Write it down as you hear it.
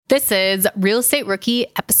This is Real Estate Rookie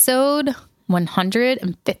episode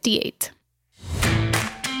 158.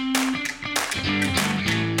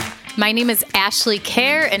 My name is Ashley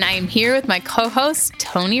Kerr, and I am here with my co-host,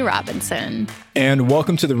 Tony Robinson. And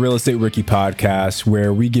welcome to the Real Estate Rookie podcast,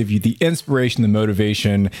 where we give you the inspiration, the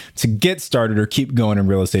motivation to get started or keep going in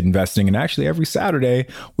real estate investing. And actually, every Saturday,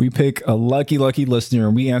 we pick a lucky listener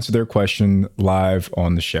and we answer their question live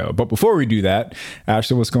on the show. But before we do that,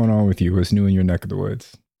 Ashley, what's going on with you? What's new in your neck of the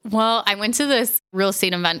woods? Well, I went to this real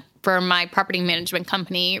estate event for my property management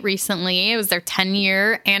company recently. It was their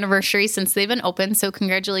 10-year anniversary since they've been open, so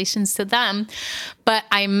congratulations to them. But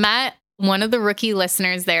I met one of the rookie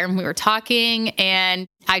listeners there, and we were talking, and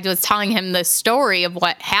I was telling him the story of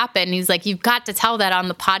what happened. He's like, "You've got to tell that on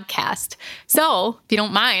the podcast." So if you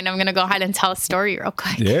don't mind, I'm going to go ahead and tell a story real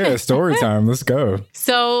quick. Yeah, story time. Let's go.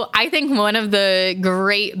 So I think one of the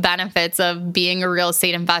great benefits of being a real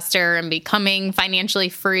estate investor and becoming financially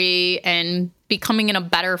free and becoming in a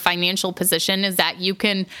better financial position is that you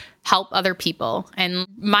can help other people. And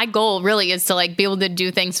my goal really is to be able to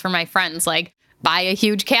do things for my friends, like buy a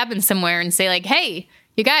huge cabin somewhere and say "Hey,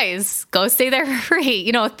 you guys, go stay there for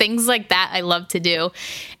free." Things like that I love to do.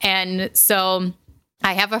 And so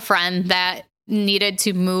I have a friend that needed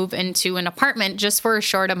to move into an apartment just for a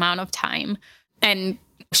short amount of time. And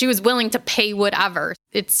she was willing to pay whatever.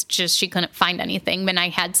 It's just she couldn't find anything. But I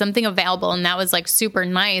had something available, and that was super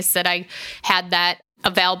nice that I had that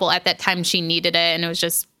available at that time she needed it. And it was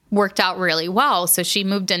just worked out really well. So she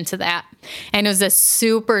moved into that. And it was a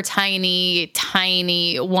super tiny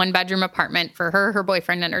 1-bedroom apartment for her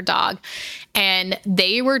boyfriend, and her dog. And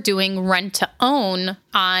they were doing rent to own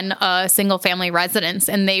on a single family residence,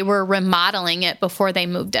 and they were remodeling it before they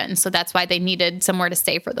moved in. So that's why they needed somewhere to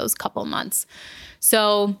stay for those couple months.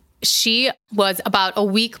 So she was about a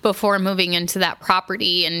week before moving into that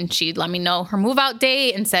property, and she let me know her move out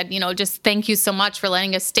date and said, just thank you so much for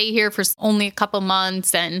letting us stay here for only a couple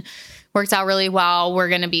months, and worked out really well. We're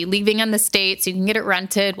going to be leaving in the state so you can get it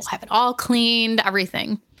rented. We'll have it all cleaned,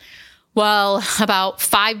 everything. Well, about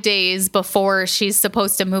 5 days before she's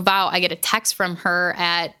supposed to move out, I get a text from her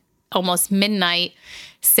at almost midnight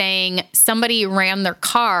saying somebody ran their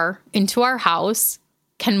car into our house.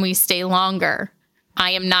 Can we stay longer?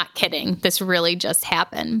 I am not kidding. This really just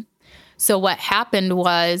happened. So what happened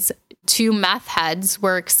was 2 meth heads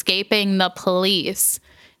were escaping the police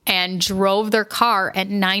and drove their car at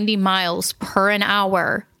 90 miles per an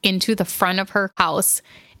hour into the front of her house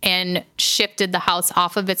and shifted the house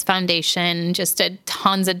off of its foundation, just did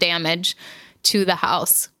tons of damage to the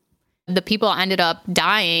house. The people ended up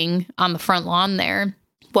dying on the front lawn there.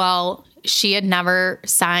 Well, she had never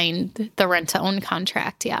signed the rent-to-own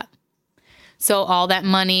contract yet. So all that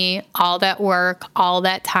money, all that work, all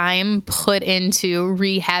that time put into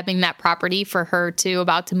rehabbing that property for her to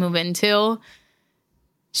about to move into,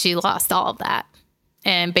 she lost all of that.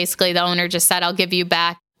 And basically the owner just said, "I'll give you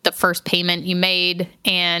back the first payment you made."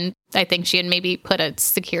 And I think she had maybe put a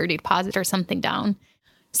security deposit or something down.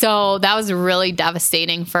 So that was really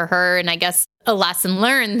devastating for her. And I guess a lesson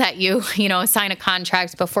learned that you sign a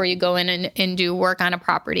contract before you go in and do work on a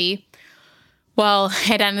property. Well,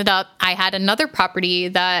 it ended up, I had another property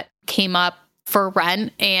that came up for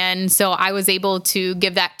rent. And so I was able to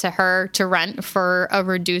give that to her to rent for a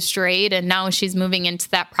reduced rate. And now she's moving into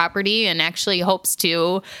that property and actually hopes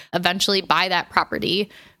to eventually buy that property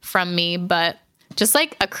from me. But just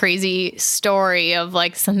a crazy story of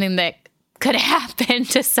something that could happen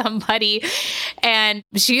to somebody. And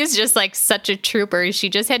she is just such a trooper. She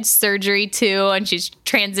just had surgery too, and she's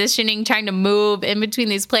transitioning, trying to move in between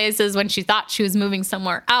these places when she thought she was moving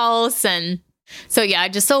somewhere else. And so, yeah,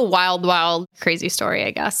 just a wild, crazy story, I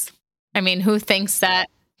guess. I mean, who thinks that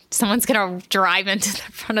someone's going to drive into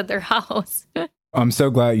the front of their house? I'm so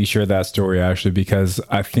glad you shared that story, Ashley, because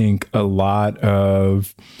I think a lot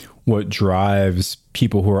of what drives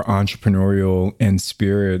people who are entrepreneurial in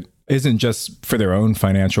spirit isn't just for their own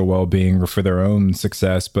financial well-being or for their own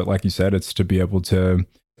success, but like you said, it's to be able to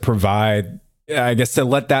provide, I guess, to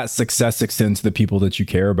let that success extend to the people that you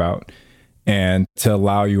care about and to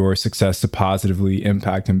allow your success to positively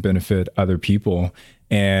impact and benefit other people.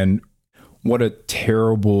 And what a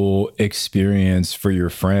terrible experience for your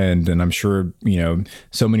friend. And I'm sure,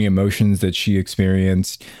 so many emotions that she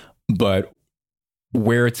experienced, but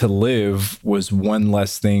where to live was one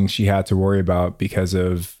less thing she had to worry about because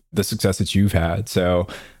of the success that you've had. So,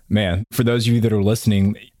 man, for those of you that are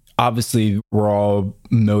listening, obviously we're all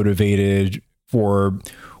motivated for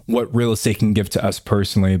what real estate can give to us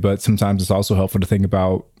personally, but sometimes it's also helpful to think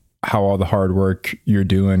about how all the hard work you're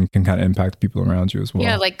doing can kind of impact people around you as well.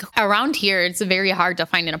 Yeah, like around here, it's very hard to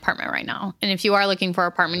find an apartment right now. And if you are looking for an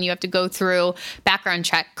apartment, you have to go through background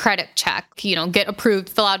check, credit check, get approved,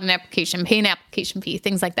 fill out an application, pay an application fee,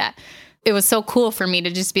 things like that. It was so cool for me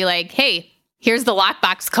to just be like, hey, here's the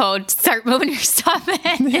lockbox code, start moving your stuff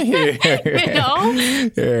in.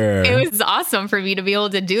 It was awesome for me to be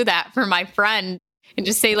able to do that for my friend and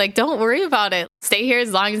just say, like, don't worry about it. Stay here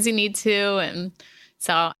as long as you need to. And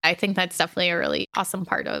so I think that's definitely a really awesome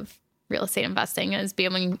part of real estate investing, is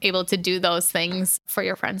being able to do those things for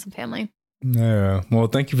your friends and family. Yeah. Well,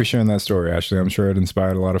 thank you for sharing that story, Ashley. I'm sure it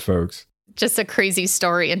inspired a lot of folks. Just a crazy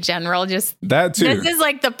story in general. Just that too. This is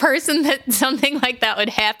like the person that something like that would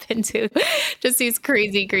happen to. Just these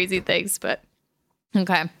crazy, crazy things. But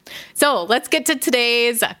okay. So let's get to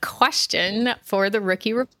today's question for the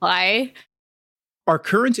rookie reply. Are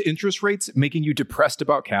current interest rates making you depressed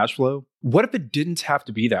about cash flow? What if it didn't have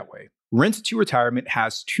to be that way? Rent to Retirement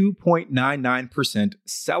has 2.99%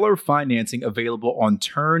 seller financing available on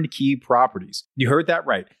turnkey properties. You heard that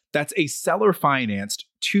right. That's a seller financed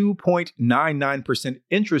 2.99%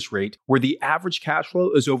 interest rate where the average cash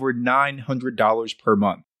flow is over $900 per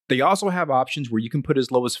month. They also have options where you can put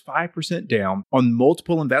as low as 5% down on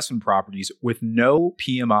multiple investment properties with no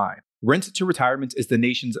PMI. Rent to Retirement is the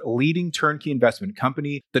nation's leading turnkey investment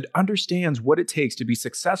company that understands what it takes to be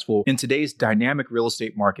successful in today's dynamic real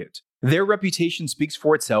estate market. Their reputation speaks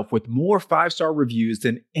for itself with more 5-star reviews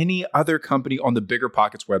than any other company on the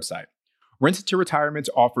BiggerPockets website. Rent to Retirement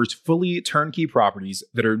offers fully turnkey properties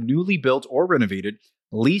that are newly built or renovated,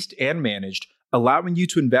 leased and managed, allowing you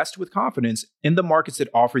to invest with confidence in the markets that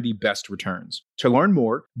offer the best returns. To learn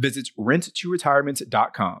more, visit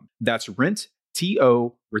renttoretirement.com. That's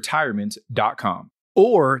renttoretirement.com.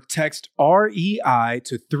 Or text REI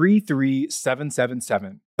to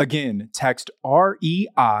 33777. Again, text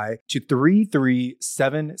REI to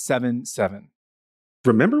 33777.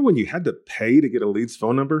 Remember when you had to pay to get a lead's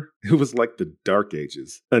phone number? It was like the dark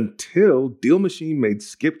ages, until Deal Machine made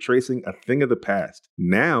skip tracing a thing of the past.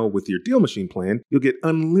 Now, with your Deal Machine plan, you'll get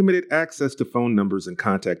unlimited access to phone numbers and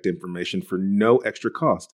contact information for no extra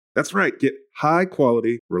cost. That's right, get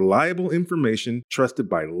high-quality, reliable information trusted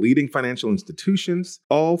by leading financial institutions,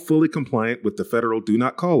 all fully compliant with the federal Do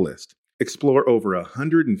Not Call list. Explore over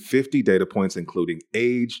 150 data points, including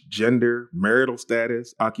age, gender, marital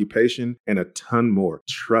status, occupation, and a ton more.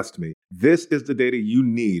 Trust me, this is the data you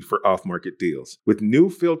need for off-market deals. With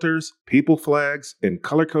new filters, people flags, and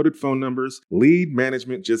color-coded phone numbers, lead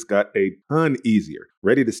management just got a ton easier.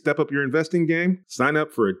 Ready to step up your investing game? Sign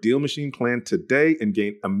up for a Deal Machine plan today and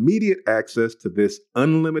gain immediate access to this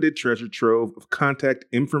unlimited treasure trove of contact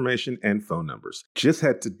information and phone numbers. Just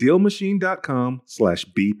head to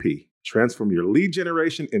DealMachine.com/BP. Transform your lead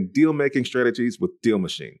generation and deal-making strategies with Deal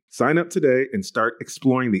Machine. Sign up today and start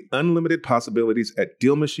exploring the unlimited possibilities at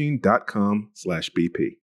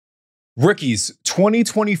DealMachine.com/BP. Rookies,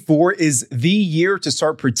 2024 is the year to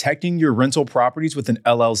start protecting your rental properties with an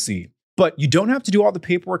LLC. But you don't have to do all the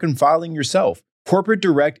paperwork and filing yourself. Corporate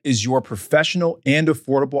Direct is your professional and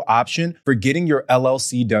affordable option for getting your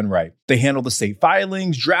LLC done right. They handle the state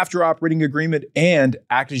filings, draft your operating agreement, and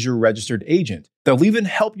act as your registered agent. They'll even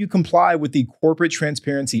help you comply with the Corporate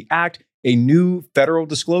Transparency Act, a new federal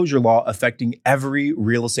disclosure law affecting every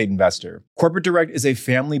real estate investor. Corporate Direct is a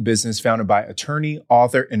family business founded by attorney,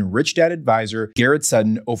 author, and rich dad advisor Garrett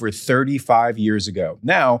Sutton over 35 years ago.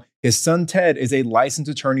 Now, his son Ted is a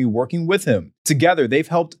licensed attorney working with him. Together, they've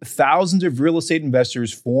helped thousands of real estate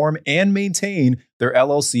investors form and maintain their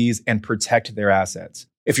LLCs and protect their assets.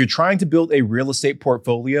 If you're trying to build a real estate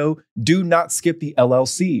portfolio, do not skip the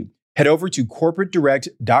LLC. Head over to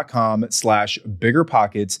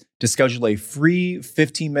corporatedirect.com/biggerpockets to schedule a free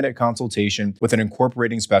 15-minute consultation with an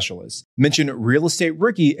incorporating specialist. Mention Real Estate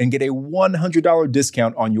Rookie and get a $100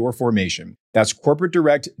 discount on your formation. That's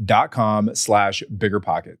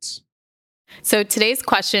corporatedirect.com/biggerpockets. So today's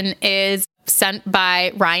question is sent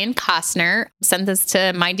by Ryan Costner. Send this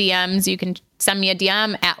to my DMs. You can send me a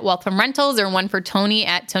DM at Wealth from Rentals or one for Tony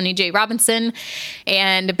at Tony J. Robinson.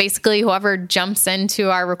 And basically whoever jumps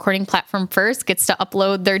into our recording platform first gets to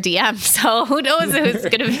upload their DM. So who knows who it's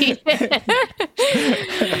going to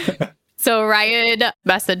be. So Ryan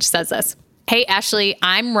message says this. Hey, Ashley,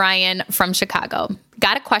 I'm Ryan from Chicago.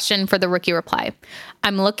 Got a question for the rookie reply.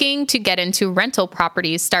 I'm looking to get into rental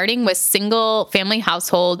properties, starting with single family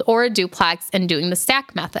household or a duplex and doing the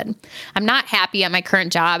stack method. I'm not happy at my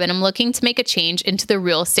current job and I'm looking to make a change into the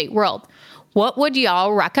real estate world. What would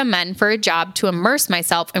y'all recommend for a job to immerse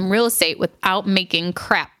myself in real estate without making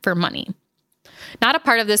crap for money? Not a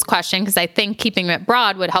part of this question because I think keeping it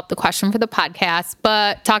broad would help the question for the podcast,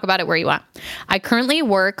 but talk about it where you want. I currently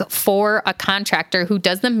work for a contractor who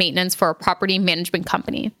does the maintenance for a property management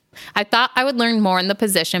company. I thought I would learn more in the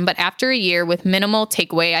position, but after a year with minimal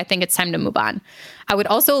takeaway, I think it's time to move on. I would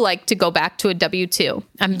also like to go back to a W-2.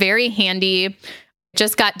 I'm very handy.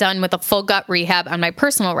 Just got done with a full gut rehab on my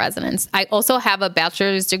personal residence. I also have a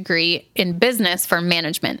bachelor's degree in business for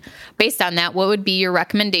management. Based on that, what would be your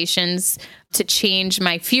recommendations to change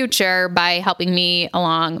my future by helping me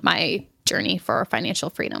along my journey for financial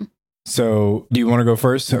freedom? So do you want to go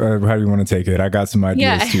first? Or how do you want to take it? I got some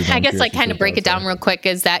ideas too. I guess like kind of break it down real quick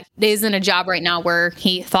is that he is in a job right now where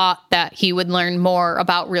he thought that he would learn more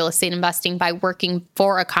about real estate investing by working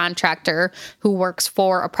for a contractor who works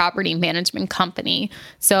for a property management company.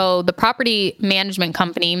 So the property management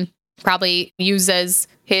company probably uses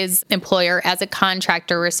his employer as a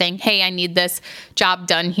contractor. We're saying, hey, I need this job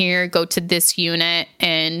done here. Go to this unit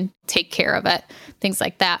and take care of it. Things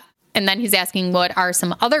like that. And then he's asking what are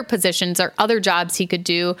some other positions or other jobs he could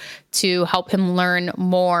do to help him learn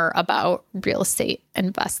more about real estate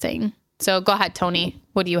investing. So go ahead, Tony.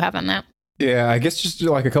 What do you have on that? Yeah, I guess just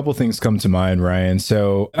like a couple things come to mind, Ryan.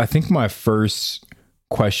 So I think my first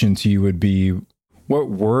question to you would be, what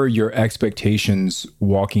were your expectations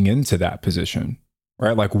walking into that position,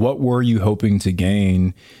 right? Like what were you hoping to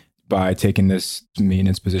gain by taking this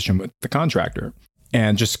maintenance position with the contractor?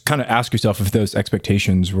 And just kind of ask yourself if those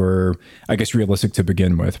expectations were, I guess, realistic to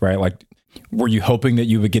begin with, right? Like, were you hoping that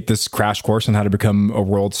you would get this crash course on how to become a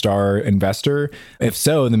world star investor? If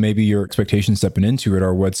so, then maybe your expectations stepping into it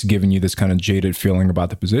are what's giving you this kind of jaded feeling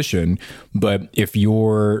about the position. But if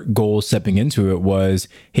your goal stepping into it was,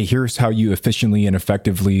 hey, here's how you efficiently and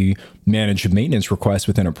effectively manage maintenance requests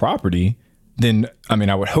within a property, then, I mean,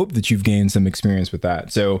 I would hope that you've gained some experience with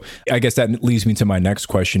that. So I guess that leads me to my next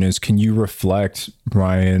question is, can you reflect,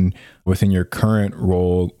 Ryan, within your current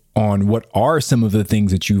role on what are some of the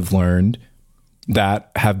things that you've learned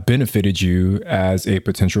that have benefited you as a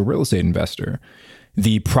potential real estate investor?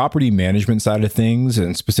 The property management side of things,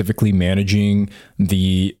 and specifically managing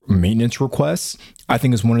the maintenance requests, I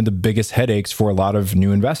think is one of the biggest headaches for a lot of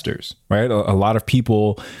new investors, right? A lot of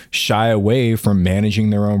people shy away from managing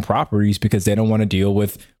their own properties because they don't want to deal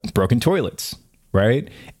with broken toilets, right?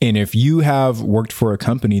 And if you have worked for a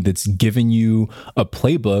company that's given you a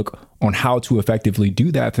playbook on how to effectively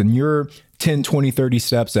do that, then you're 10, 20, 30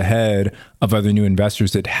 steps ahead of other new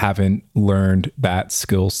investors that haven't learned that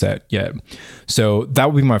skill set yet. So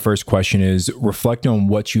that would be my first question is reflect on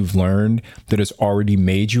what you've learned that has already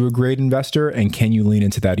made you a great investor, and can you lean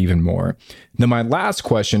into that even more? Then my last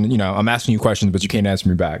question, you know, I'm asking you questions, but you can't answer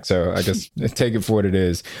me back. So I guess take it for what it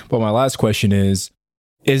is. But my last question is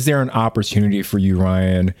there an opportunity for you,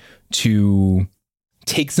 Ryan, to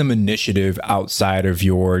take some initiative outside of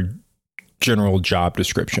your general job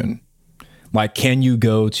description? Like, can you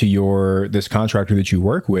go to this contractor that you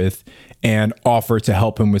work with and offer to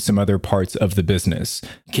help him with some other parts of the business?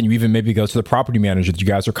 Can you even maybe go to the property manager that you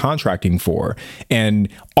guys are contracting for and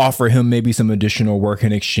offer him maybe some additional work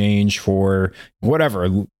in exchange for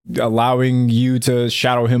whatever, allowing you to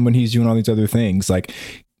shadow him when he's doing all these other things? Like,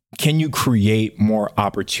 can you create more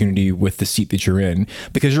opportunity with the seat that you're in?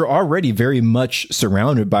 Because you're already very much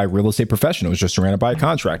surrounded by real estate professionals. You're surrounded by a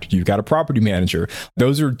contractor. You've got a property manager.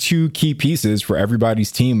 Those are two key pieces for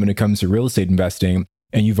everybody's team when it comes to real estate investing.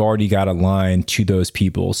 And you've already got a line to those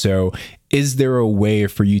people. So is there a way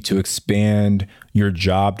for you to expand your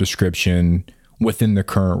job description within the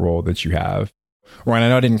current role that you have? Ryan, I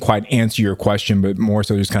know I didn't quite answer your question, but more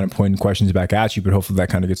so just kind of pointing questions back at you, but hopefully that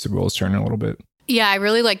kind of gets the wheels turning a little bit. Yeah, I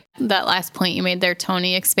really like that last point you made there,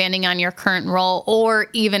 Tony, expanding on your current role, or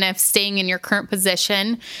even if staying in your current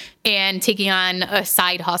position and taking on a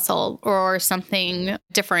side hustle or something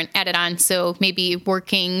different added on. So maybe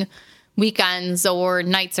working weekends or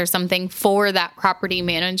nights or something for that property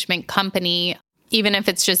management company, even if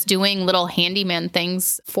it's just doing little handyman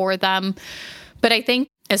things for them. But I think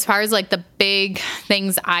as far as like the big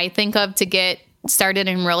things I think of to get started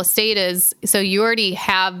in real estate is, so you already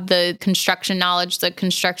have the construction knowledge, the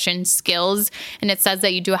construction skills, and it says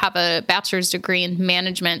that you do have a bachelor's degree in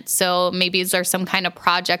management. So maybe is there some kind of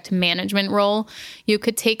project management role you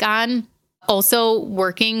could take on? Also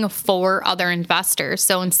working for other investors.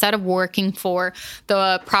 So instead of working for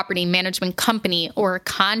the property management company or a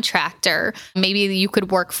contractor, maybe you could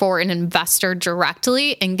work for an investor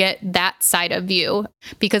directly and get that side of you.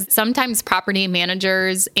 Because sometimes property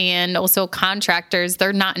managers and also contractors,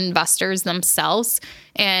 they're not investors themselves.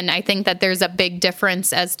 And I think that there's a big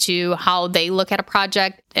difference as to how they look at a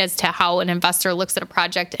project, as to how an investor looks at a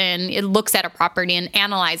project, and it looks at a property and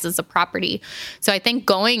analyzes a property. So I think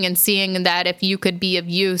going and seeing that if you could be of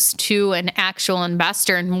use to an actual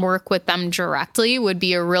investor and work with them directly would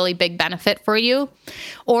be a really big benefit for you.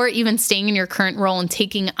 Or even staying in your current role and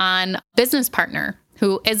taking on a business partner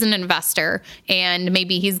who is an investor, and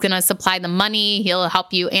maybe he's going to supply the money, he'll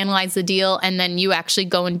help you analyze the deal, and then you actually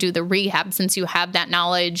go and do the rehab since you have that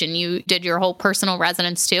knowledge and you did your whole personal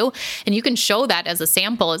residence too. And you can show that as a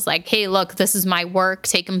sample, as like, hey, look, this is my work,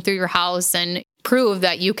 take them through your house and prove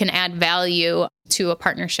that you can add value to a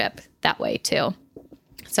partnership that way too.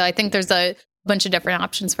 So I think there's a bunch of different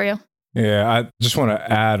options for you. Yeah, I just want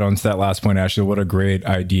to add on to that last point, Ashley. What a great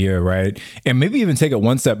idea, right? And maybe even take it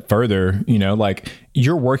one step further, like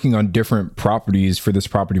you're working on different properties for this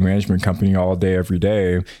property management company all day, every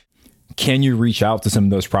day. Can you reach out to some of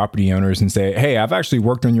those property owners and say, hey, I've actually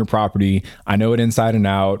worked on your property. I know it inside and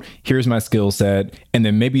out. Here's my skill set. And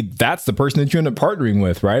then maybe that's the person that you end up partnering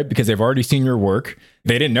with, right? Because they've already seen your work.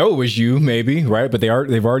 They didn't know it was you, maybe, right? But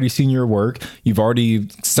they've already seen your work. You've already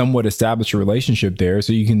somewhat established a relationship there.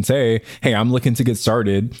 So you can say, hey, I'm looking to get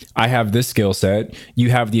started. I have this skill set.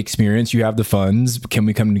 You have the experience. You have the funds. Can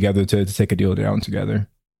we come together to take a deal down together?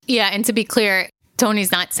 Yeah. And to be clear,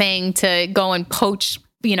 Tony's not saying to go and poach,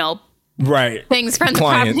 right, things from the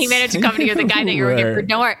property management company or the guy that you're working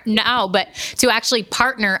for now, but to actually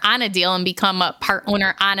partner on a deal and become a part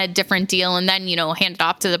owner on a different deal, and then, hand it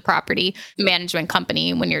off to the property management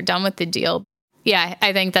company when you're done with the deal. Yeah,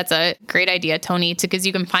 I think that's a great idea, Tony, because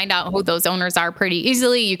you can find out who those owners are pretty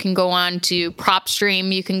easily. You can go on to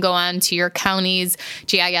PropStream. You can go on to your county's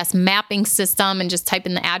GIS mapping system and just type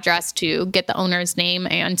in the address to get the owner's name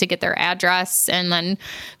and to get their address. And then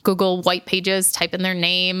Google White Pages, type in their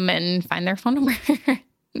name and find their phone number.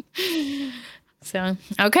 So,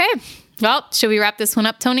 okay. Well, should we wrap this one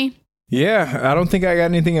up, Tony? Yeah, I don't think I got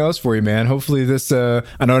anything else for you, man. Hopefully this, I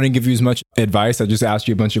know I didn't give you as much advice. I just asked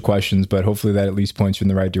you a bunch of questions, but hopefully that at least points you in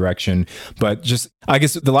the right direction. But just, I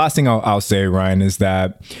guess the last thing I'll say, Ryan, is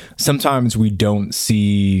that sometimes we don't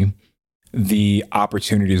see the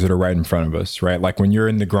opportunities that are right in front of us, right? Like when you're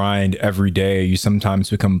in the grind every day, you sometimes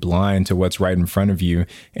become blind to what's right in front of you.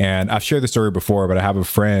 And I've shared the story before, but I have a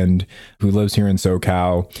friend who lives here in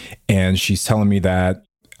SoCal, and she's telling me that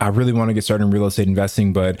I really want to get started in real estate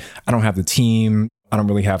investing, but I don't have the team. I don't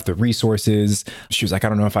really have the resources. She was like, I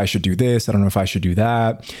don't know if I should do this. I don't know if I should do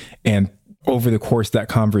that. And over the course of that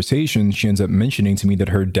conversation, she ends up mentioning to me that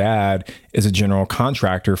her dad is a general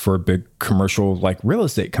contractor for a big commercial real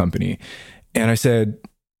estate company. And I said,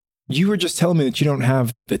 you were just telling me that you don't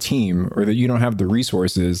have the team or that you don't have the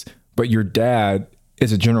resources, but your dad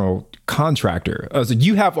is a general contractor. I was like,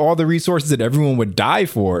 you have all the resources that everyone would die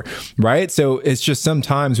for, right? So it's just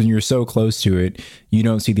sometimes when you're so close to it, you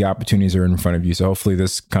don't see the opportunities that are in front of you. So hopefully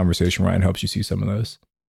this conversation, Ryan, helps you see some of those.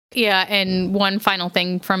 Yeah. And one final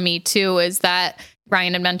thing from me too is that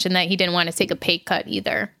Ryan had mentioned that he didn't want to take a pay cut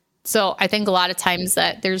either. So I think a lot of times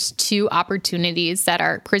that there's two opportunities that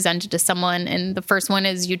are presented to someone. And the first one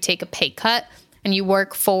is you take a pay cut and you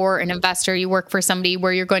work for an investor, you work for somebody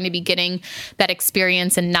where you're going to be getting that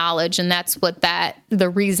experience and knowledge. And that's what the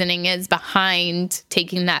reasoning is behind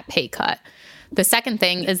taking that pay cut. The second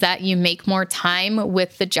thing is that you make more time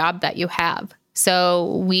with the job that you have.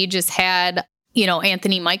 So we just had,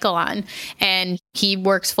 Anthony Michael on, and he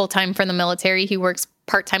works full-time for the military. He works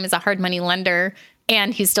part-time as a hard money lender,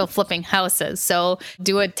 and he's still flipping houses. So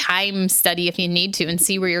do a time study if you need to and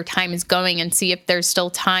see where your time is going and see if there's still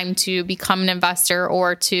time to become an investor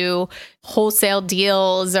or to wholesale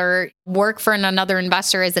deals or work for another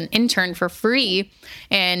investor as an intern for free,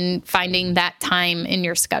 and finding that time in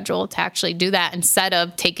your schedule to actually do that instead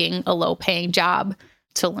of taking a low paying job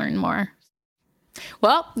to learn more.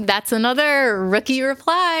 Well, that's another rookie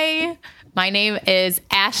reply. My name is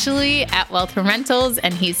Ashley at Wealth from Rentals,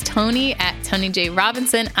 and he's Tony at Tony J.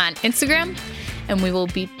 Robinson on Instagram. And we will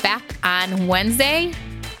be back on Wednesday.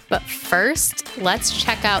 But first, let's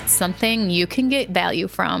check out something you can get value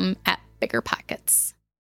from at BiggerPockets.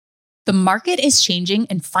 The market is changing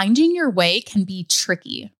and finding your way can be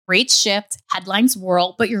tricky. Rates shift, headlines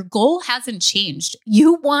whirl, but your goal hasn't changed.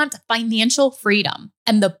 You want financial freedom.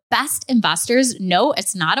 And the best investors know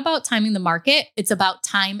it's not about timing the market, it's about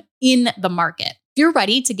time in the market. If you're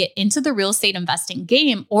ready to get into the real estate investing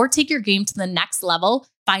game or take your game to the next level,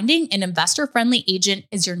 finding an investor-friendly agent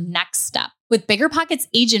is your next step. With BiggerPockets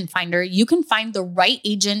Agent Finder, you can find the right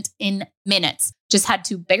agent in minutes. Just head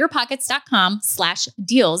to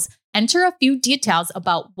biggerpockets.com/deals, enter a few details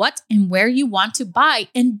about what and where you want to buy,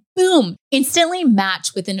 and boom, instantly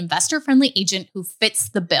match with an investor-friendly agent who fits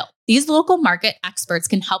the bill. These local market experts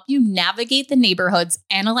can help you navigate the neighborhoods,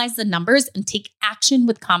 analyze the numbers, and take action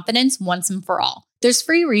with confidence once and for all. There's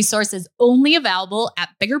free resources only available at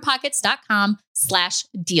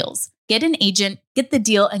biggerpockets.com/deals. Get an agent, get the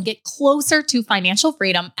deal, and get closer to financial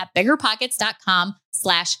freedom at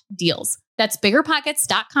biggerpockets.com/deals. That's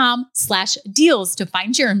biggerpockets.com/deals to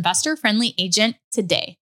find your investor-friendly agent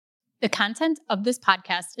today. The content of this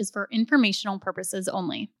podcast is for informational purposes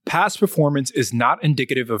only. Past performance is not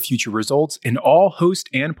indicative of future results, and all host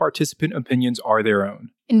and participant opinions are their own.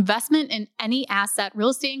 Investment in any asset, real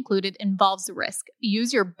estate included, involves risk.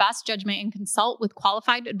 Use your best judgment and consult with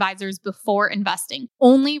qualified advisors before investing.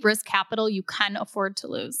 Only risk capital you can afford to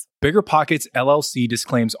lose. BiggerPockets LLC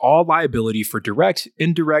disclaims all liability for direct,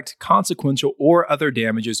 indirect, consequential, or other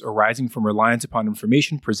damages arising from reliance upon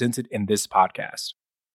information presented in this podcast.